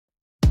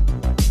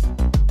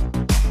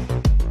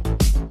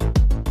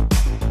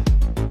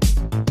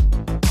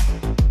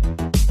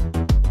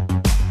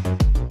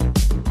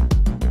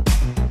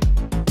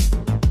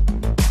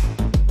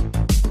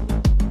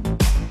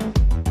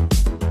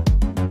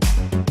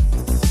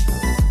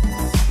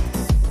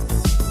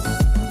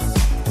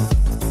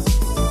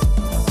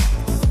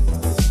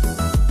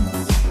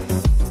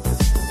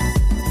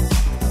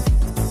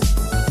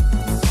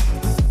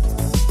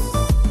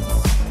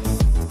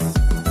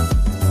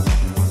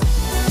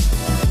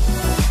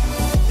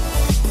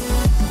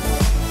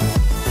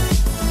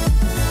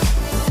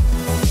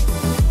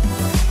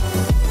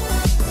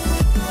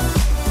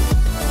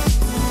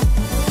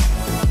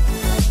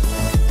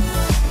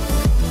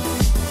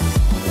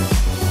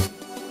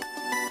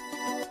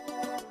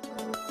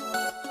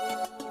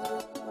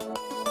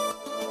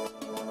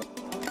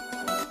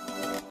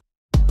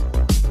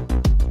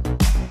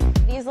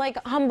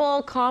like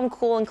humble, calm,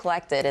 cool, and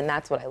collected, and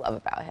that's what I love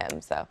about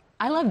him, so.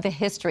 I love the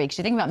history, because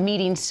you think about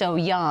meeting so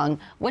young.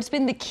 What's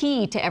been the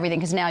key to everything?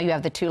 Because now you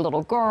have the 2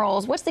 little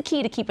girls. What's the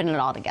key to keeping it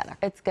all together?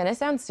 It's gonna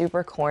sound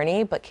super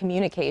corny, but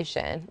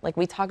communication. Like,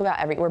 we talk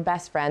about we're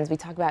best friends, we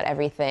talk about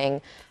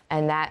everything,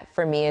 and that,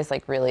 for me, is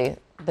like really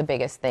the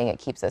biggest thing. It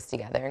keeps us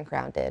together and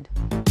grounded.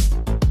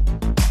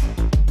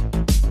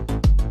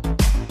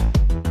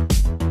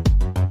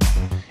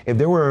 If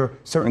there were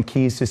certain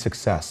keys to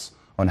success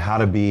on how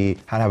to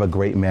have a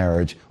great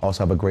marriage,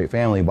 also have a great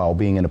family while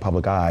being in the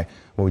public eye,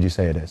 what would you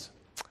say it is?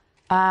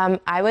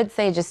 I would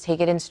say just take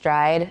it in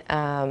stride,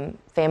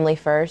 family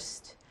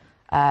first,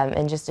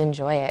 and just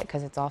enjoy it,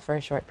 because it's all for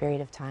a short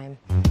period of time.